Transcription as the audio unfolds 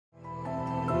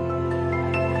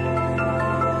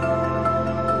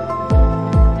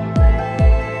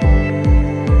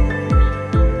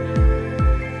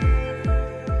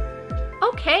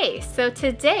so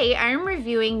today I'm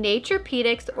reviewing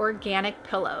Naturepedic's organic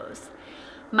pillows.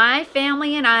 My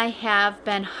family and I have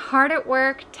been hard at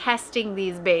work testing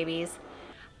these babies.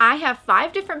 I have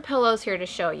 5 different pillows here to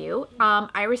show you.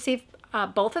 I received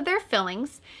both of their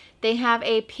fillings. They have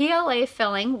a PLA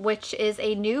filling, which is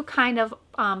a new kind of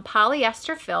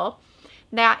polyester fill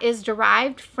that is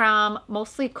derived from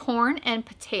mostly corn and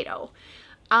potato.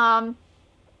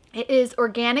 It is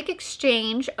Organic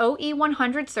Exchange OE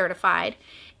 100 certified,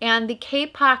 and the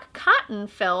Kapok cotton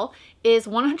fill is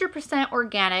 100%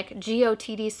 organic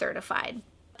GOTD certified.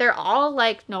 They're all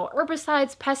like no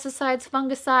herbicides, pesticides,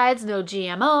 fungicides, no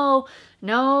GMO,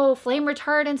 no flame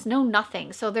retardants, no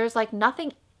nothing. So there's like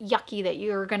nothing yucky that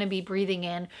you're going to be breathing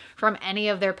in from any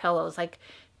of their pillows. Like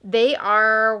they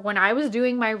are, when I was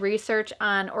doing my research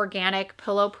on organic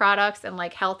pillow products and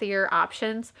like healthier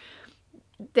options,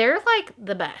 they're like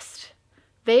the best.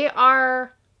 They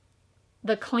are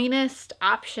the cleanest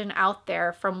option out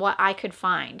there from what I could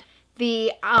find.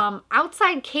 The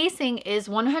outside casing is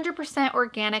 100%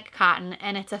 organic cotton,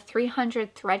 and it's a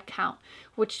 300 thread count,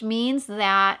 which means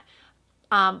that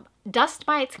dust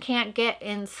mites can't get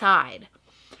inside.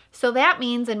 So that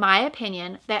means, in my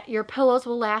opinion, that your pillows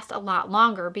will last a lot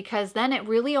longer, because then it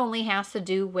really only has to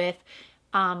do with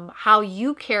how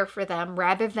you care for them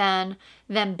rather than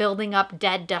them building up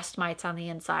dead dust mites on the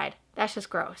inside. That's just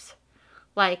gross.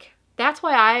 Like, that's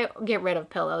why I get rid of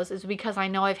pillows, is because I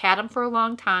know I've had them for a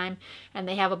long time and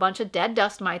they have a bunch of dead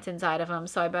dust mites inside of them,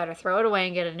 so I better throw it away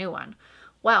and get a new one.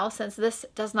 Well, since this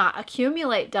does not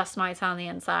accumulate dust mites on the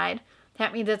inside,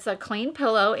 that means it's a clean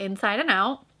pillow inside and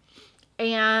out,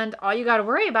 and all you got to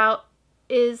worry about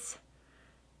is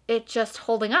it just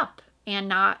holding up and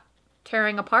not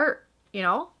tearing apart, you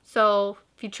know? So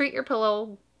if you treat your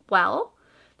pillow well,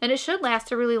 then it should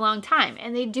last a really long time.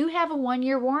 And they do have a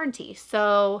 1-year warranty,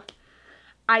 so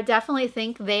I definitely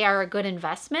think they are a good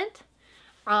investment.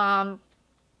 And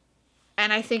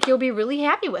I think you'll be really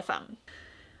happy with them.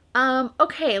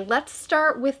 Okay, let's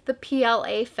start with the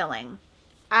PLA filling.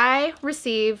 I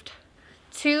received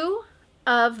 2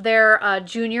 of their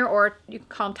junior, or you can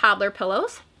call them toddler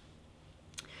pillows.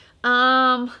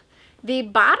 The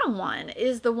bottom one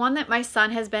is the one that my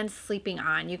son has been sleeping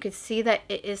on. You can see that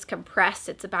it is compressed.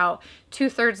 It's about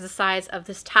 2/3 the size of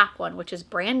this top one, which is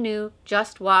brand new,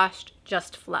 just washed,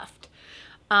 just fluffed.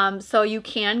 So you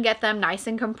can get them nice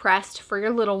and compressed for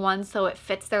your little ones so it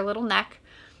fits their little neck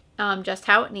just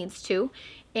how it needs to.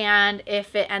 And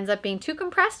if it ends up being too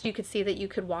compressed, you could see that you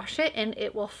could wash it and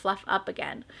it will fluff up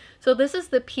again. So this is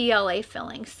the PLA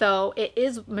filling. So it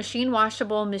is machine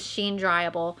washable, machine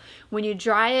dryable. When you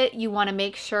dry it, you want to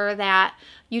make sure that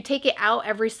you take it out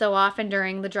every so often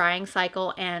during the drying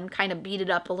cycle and kind of beat it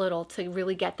up a little to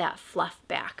really get that fluff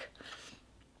back.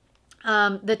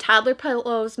 The toddler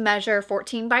pillows measure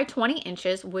 14 by 20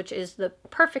 inches, which is the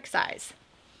perfect size.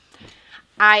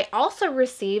 I also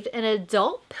received an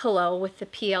adult pillow with the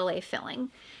PLA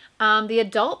filling. The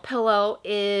adult pillow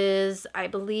is, I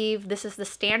believe this is the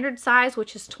standard size,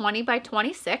 which is 20 by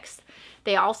 26.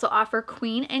 They also offer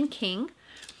queen and king.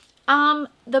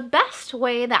 The best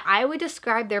way that I would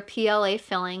describe their PLA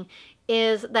filling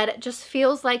is that it just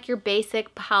feels like your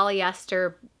basic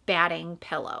polyester batting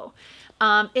pillow.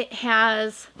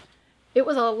 It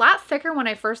was a lot thicker when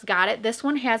I first got it. This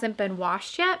one hasn't been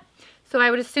washed yet. So I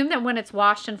would assume that when it's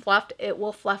washed and fluffed, it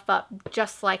will fluff up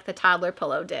just like the toddler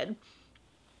pillow did.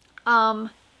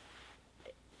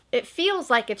 It feels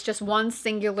like it's just one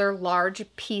singular large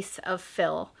piece of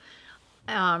fill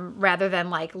rather than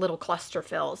like little cluster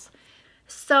fills.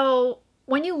 So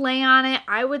when you lay on it,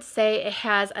 I would say it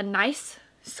has a nice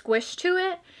squish to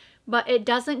it, but it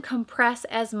doesn't compress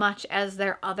as much as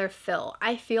their other fill.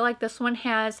 I feel like this one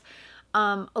has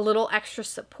a little extra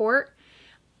support,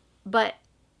 but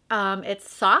it's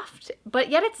soft, but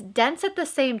yet it's dense at the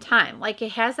same time. Like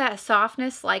it has that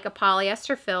softness like a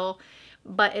polyester fill,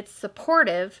 but it's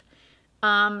supportive.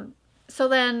 So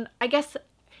then I guess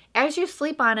as you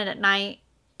sleep on it at night,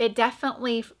 it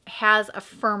definitely has a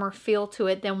firmer feel to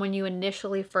it than when you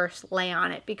initially first lay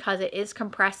on it, because it is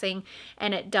compressing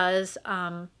and it does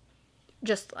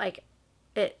just like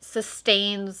it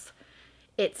sustains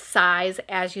its size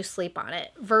as you sleep on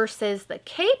it, versus the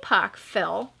Kapok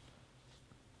fill,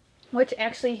 which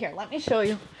actually, here, let me show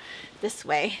you this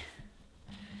way.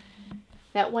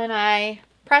 That when I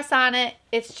press on it,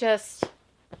 it's just,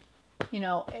 you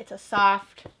know, it's a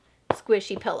soft,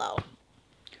 squishy pillow.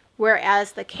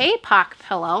 Whereas the Kapok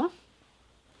pillow,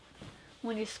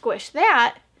 when you squish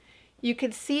that, you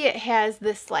can see it has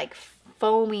this like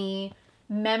foamy,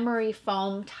 memory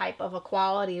foam type of a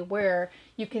quality where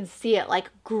you can see it like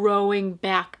growing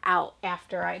back out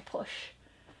after I push.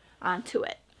 onto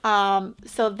it.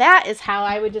 So that is how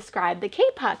I would describe the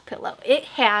K-Pock pillow. It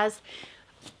has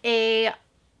a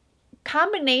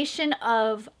combination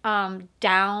of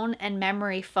down and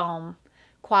memory foam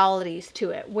qualities to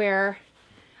it, where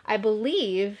I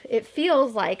believe it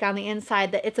feels like on the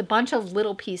inside that it's a bunch of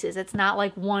little pieces. It's not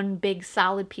like one big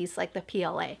solid piece like the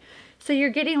PLA. So you're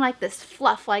getting like this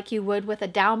fluff like you would with a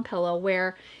down pillow,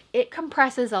 where it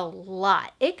compresses a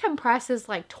lot. It compresses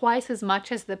like twice as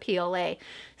much as the PLA.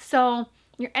 So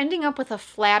you're ending up with a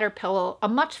flatter pillow, a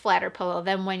much flatter pillow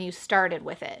than when you started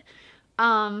with it.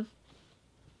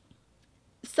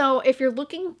 So if you're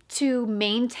looking to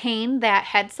maintain that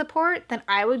head support, then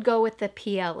I would go with the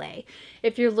PLA.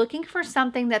 If you're looking for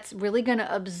something that's really going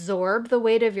to absorb the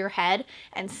weight of your head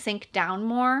and sink down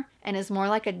more and is more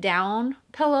like a down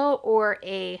pillow or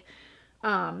a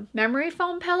memory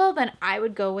foam pillow, then I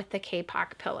would go with the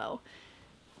K-Pock pillow.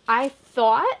 I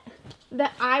thought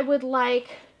that I would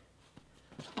like,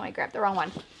 oh, I grabbed the wrong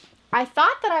one. I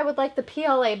thought that I would like the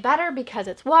PLA better because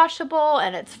it's washable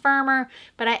and it's firmer,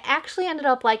 but I actually ended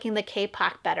up liking the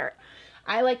K-Pock better.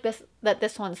 I like that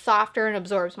this one's softer and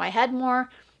absorbs my head more,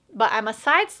 but I'm a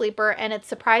side sleeper, and it's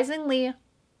surprisingly,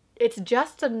 it's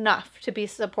just enough to be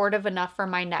supportive enough for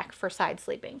my neck for side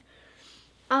sleeping.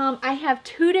 I have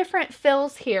two different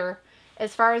fills here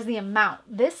as far as the amount.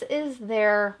 This is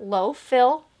their low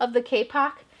fill of the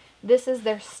K-Pock. This is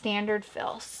their standard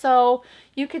fill. So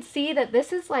you could see that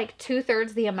this is like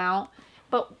 2/3 the amount,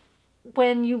 but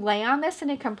when you lay on this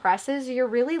and it compresses, you're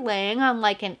really laying on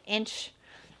like an inch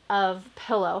of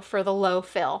pillow for the low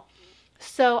fill.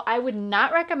 So I would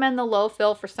not recommend the low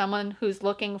fill for someone who's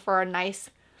looking for a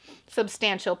nice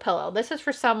substantial pillow. This is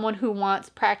for someone who wants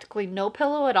practically no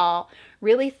pillow at all,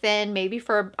 really thin, maybe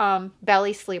for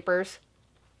belly sleepers,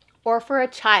 or for a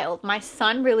child. My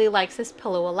son really likes this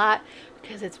pillow a lot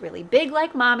because it's really big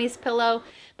like mommy's pillow,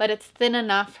 but it's thin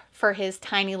enough for his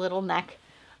tiny little neck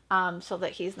so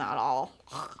that he's not all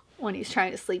when he's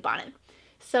trying to sleep on it.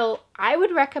 So I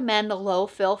would recommend the low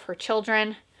fill for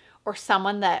children or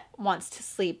someone that wants to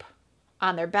sleep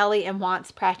on their belly and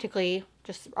wants practically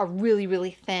just a really,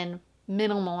 really thin,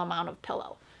 minimal amount of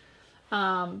pillow.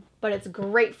 But it's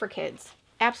great for kids.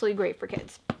 Absolutely great for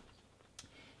kids.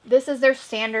 This is their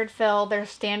standard fill. Their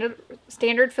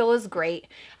standard fill is great.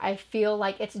 I feel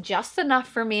like it's just enough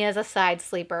for me as a side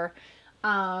sleeper.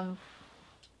 I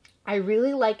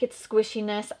really like its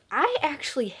squishiness. I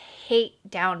actually hate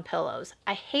down pillows.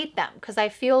 I hate them because I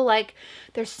feel like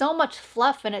there's so much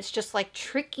fluff and it's just like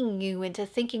tricking you into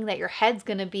thinking that your head's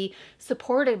going to be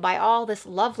supported by all this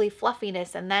lovely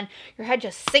fluffiness, and then your head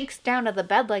just sinks down to the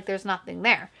bed like there's nothing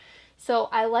there. So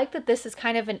I like that this is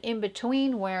kind of an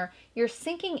in-between where you're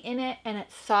sinking in it and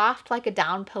it's soft like a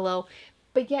down pillow,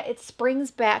 but yet it springs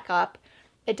back up.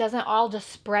 It doesn't all just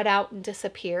spread out and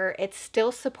disappear. It's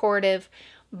still supportive,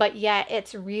 but yet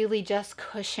it's really just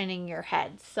cushioning your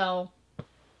head. So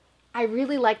I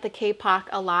really like the K-Pock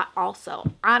a lot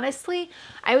also. Honestly,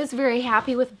 I was very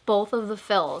happy with both of the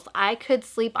fills. I could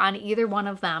sleep on either one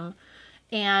of them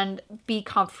and be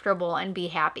comfortable and be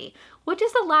happy, which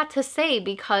is a lot to say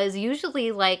because usually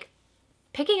like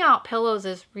picking out pillows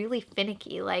is really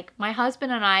finicky. Like my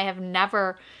husband and I have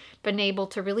never been able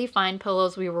to really find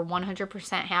pillows we were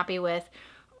 100% happy with.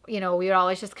 You know, we would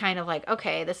always just kind of like,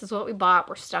 okay, this is what we bought.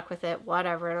 We're stuck with it,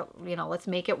 whatever, you know, let's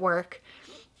make it work.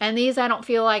 And these, I don't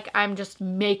feel like I'm just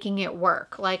making it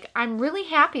work. Like I'm really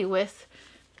happy with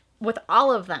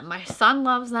all of them. My son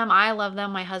loves them. I love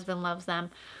them. My husband loves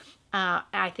them.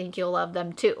 I think you'll love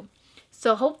them too.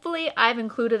 So hopefully I've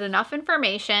included enough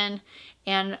information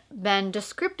and been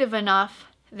descriptive enough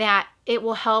that it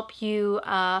will help you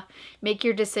make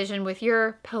your decision with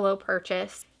your pillow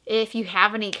purchase. If you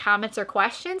have any comments or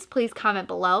questions, please comment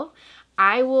below.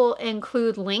 I will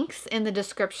include links in the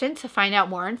description to find out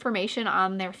more information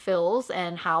on their fills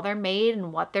and how they're made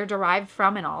and what they're derived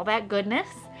from and all that goodness.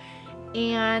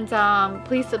 And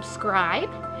please subscribe,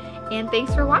 and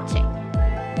thanks for watching.